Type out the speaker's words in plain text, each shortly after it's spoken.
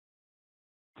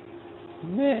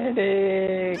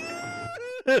Medic!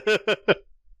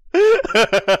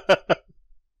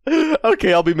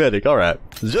 Okay, I'll be medic, alright.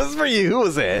 Just for you, who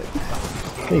was that?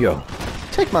 Here you go.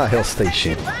 Take my health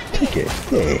station. Take it.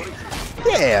 Yeah.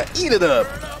 Yeah, eat it up.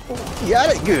 You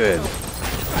got it? Good.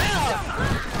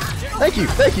 Thank you,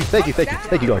 thank you, thank you, thank you.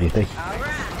 Thank you, Guardian, thank you.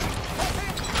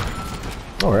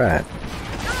 Alright.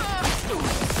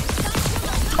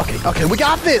 Okay, okay, we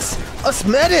got this! Us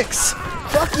medics!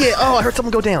 Fuck yeah! Oh, I heard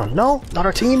someone go down. No? Not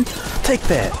our team? Take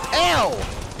that. Ow!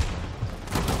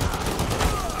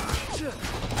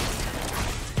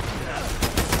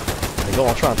 Hey, go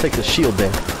on, try and take the shield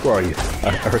down. Where are you?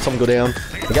 I heard someone go down.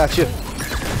 I got you.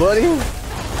 Buddy!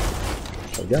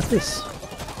 I got this.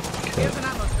 Okay.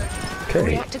 Okay.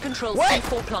 Reactor control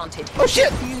C4 planted. Oh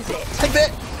shit! Use it. Take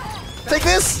that! Take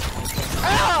this!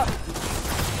 Ah!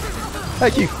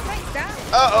 Thank you.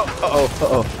 Uh-oh, uh-oh,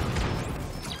 uh-oh.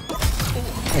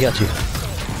 I got you.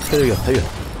 There you go, there you go.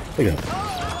 There you go.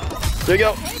 There you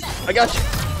go. I got you.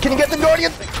 Can you get the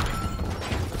Guardian?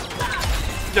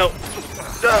 No.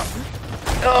 No.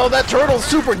 Oh, that turtle's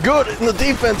super good in the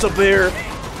defense up there.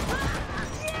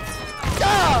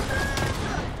 Ah!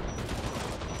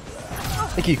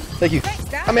 Thank you, thank you.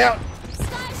 I'm out.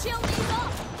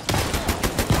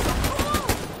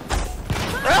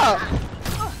 Ah!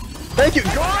 Thank you,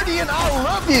 Guardian. I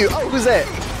love you. Oh, who's that?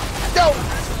 No.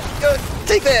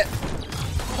 Take that.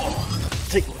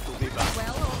 Take.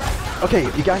 Okay,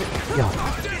 you got it. Yo,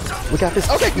 we got this.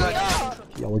 Okay, good.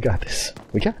 Yo, we got this.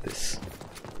 We got this.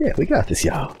 Yeah, we got this,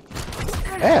 y'all.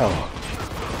 Ow.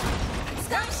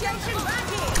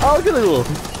 Oh, look at the little.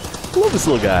 Love this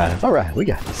little guy. All right, we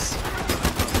got this.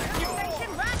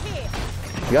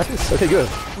 You got this? Okay, good.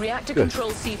 Reactor Good.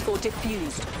 control C4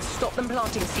 diffused. Stop them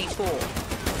planting C4.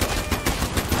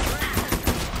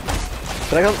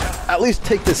 But I can at least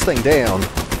take this thing down.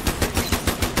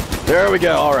 There we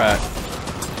go. All right.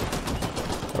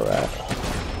 All right.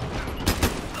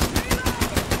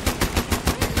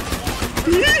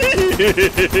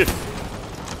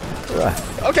 All right.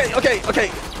 Okay. Okay.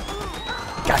 Okay.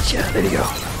 Gotcha. There you go.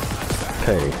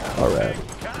 Okay. All right.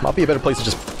 Might be a better place to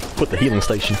just put the healing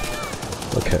station.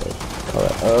 Okay. All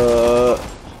right.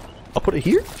 I'll put it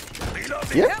here.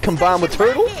 Yeah. Combined with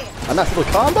turtle. A nice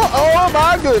little combo. Oh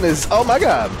my goodness. Oh my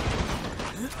god.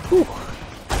 Whew.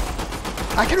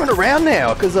 I can run around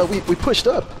now because we pushed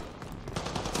up.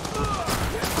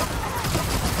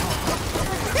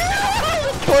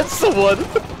 What's the one?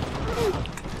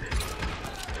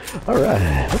 All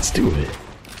right. Let's do it.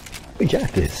 We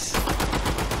got this.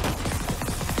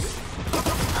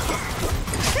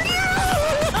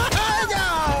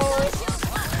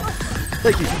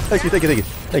 Thank you, thank you, thank you, thank you,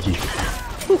 thank you.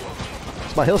 Whew.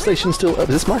 Is my health station still up?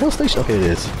 Is this my health station? Okay, it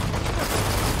is.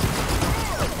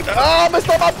 Oh, I missed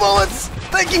all my bullets!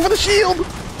 Thank you for the shield!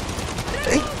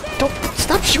 Hey, don't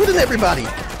stop shooting everybody!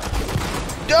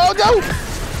 Go, go!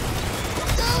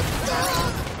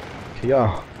 Okay,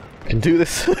 y'all can do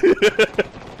this.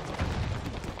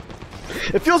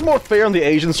 It feels more fair on the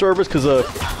Asian servers because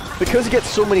you get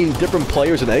so many different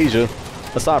players in Asia,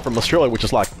 aside from Australia, which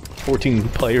is like 14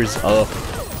 players.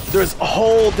 There's a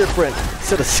whole different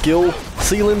set of skills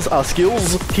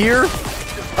here.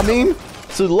 I mean,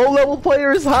 so low-level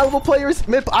players, high-level players,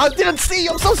 mid. I didn't see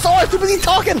you. I'm so sorry. I'm too busy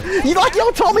talking. You know, like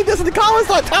y'all told me this in the comments.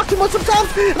 So I talk too much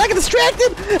sometimes, and I get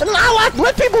distracted, and then I like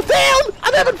let people down.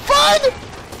 I'm having fun.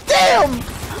 Damn.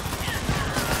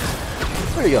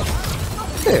 There you go.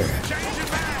 There.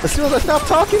 As soon as I stop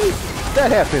talking,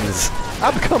 that happens.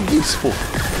 I become useful.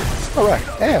 All right.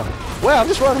 Ow. Wow, I'm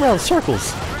just running around in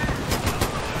circles.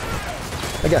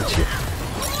 I got you.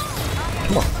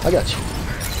 Come on, I got you.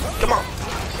 Come on.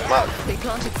 Come on. They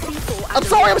planted C4. I'm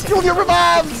sorry, I'm stealing your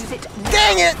revives!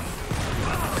 Dang it!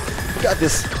 We got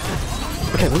this.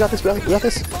 Okay, we got this, we got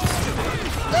this.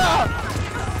 Ah!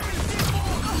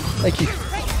 Thank you.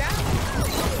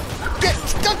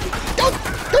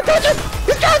 Don't touch it!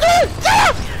 He's got it!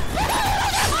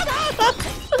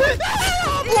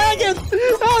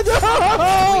 Oh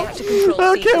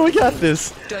no! Okay, we got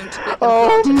this.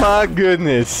 Oh my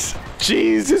goodness.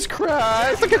 Jesus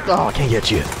Christ. Look at. Oh, I can't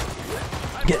get you.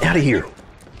 Get out of here.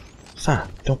 Son,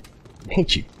 don't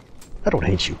hate you. I don't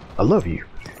hate you. I love you.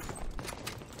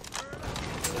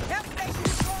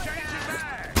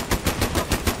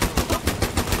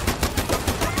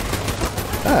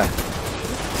 Ah.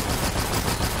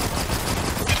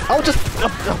 I'll just.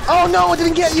 Oh no, I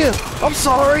didn't get you. I'm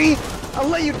sorry. I'll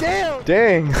let you down.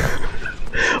 Dang.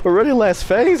 We're already last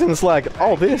phase and it's like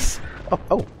all this.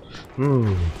 Oh.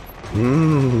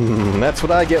 That's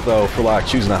what I get though for like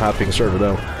choosing a high ping server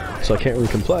though. So I can't really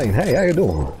complain. Hey, how you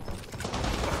doing?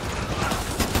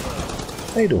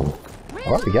 How you doing?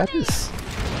 Alright, we got this.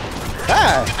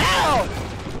 Hi! Ow!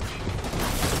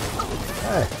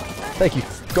 Hi. Thank you.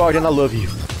 Guardian, I love you.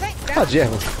 Hi,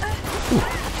 Javelin.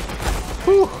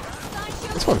 Ooh.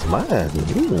 This one's mine.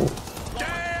 Ooh.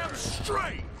 Damn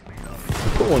straight.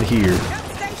 Put one here.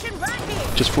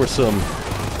 Just for some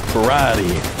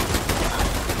variety.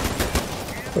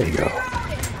 There you go.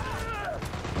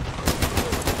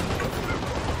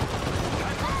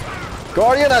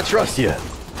 Guardian, I trust you.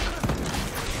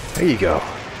 There you go.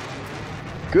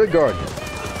 Good Guardian.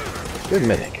 Good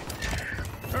medic.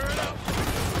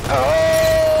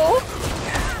 Oh!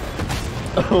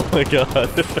 Oh my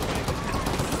god.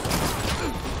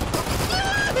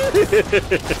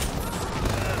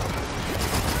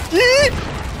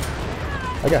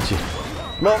 I got you.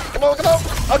 Come on, come on, come on!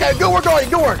 Okay, good work, Guardian,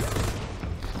 good work!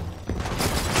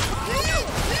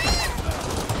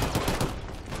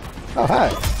 Oh, hi.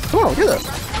 Come on, get up.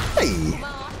 Hey!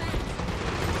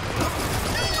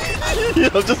 Yeah,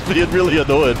 I'm just being really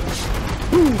annoyed.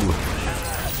 Ooh.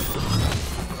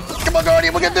 Come on,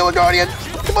 Guardian, we're gonna do it, Guardian!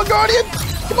 Come on, Guardian!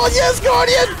 Come on, yes,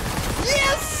 Guardian!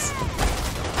 Yes!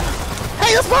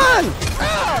 Hey, that's fun!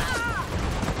 Ah!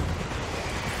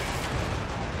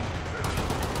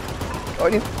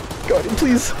 Guardian, Guardian,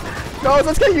 please. No, it's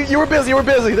okay. You were busy. You were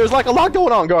busy. There's like a lot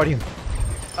going on, Guardian.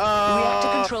 Reactor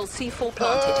control C4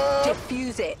 planted.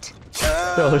 Defuse it.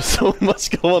 No, there's so much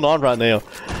going on right now.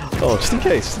 Oh, just in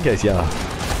case, yeah.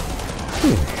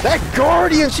 That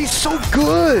Guardian, she's so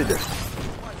good.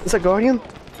 Is that Guardian?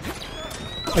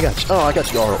 I got you. Oh, I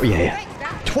got you. Oh, yeah.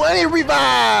 20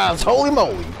 revives. Holy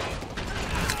moly.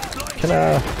 Can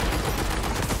I?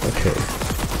 Okay.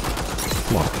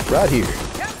 Come on, right here.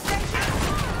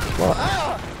 Come on.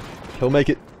 Can we make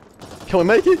it? Can we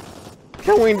make it?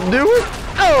 Can we do it?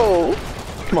 Oh!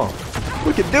 Come on.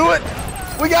 We can do it!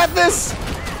 We got this!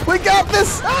 We got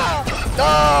this!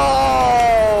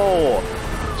 Oh!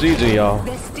 GG, y'all.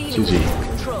 GG.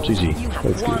 GG.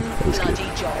 That's good. That's good.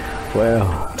 Well,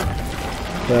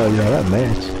 yeah, that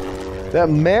match. That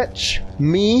match,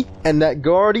 me and that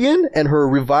Guardian and her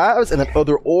revives and that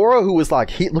other Aura who was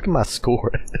like, look at my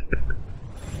score.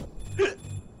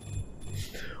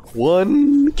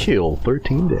 1 kill,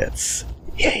 13 deaths.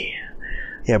 Yeah.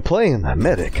 Yeah, playing the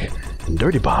medic and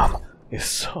Dirty Bomb is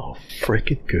so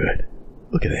freaking good.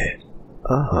 Look at that.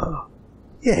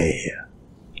 Yeah.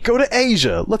 Go to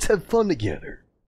Asia. Let's have fun together.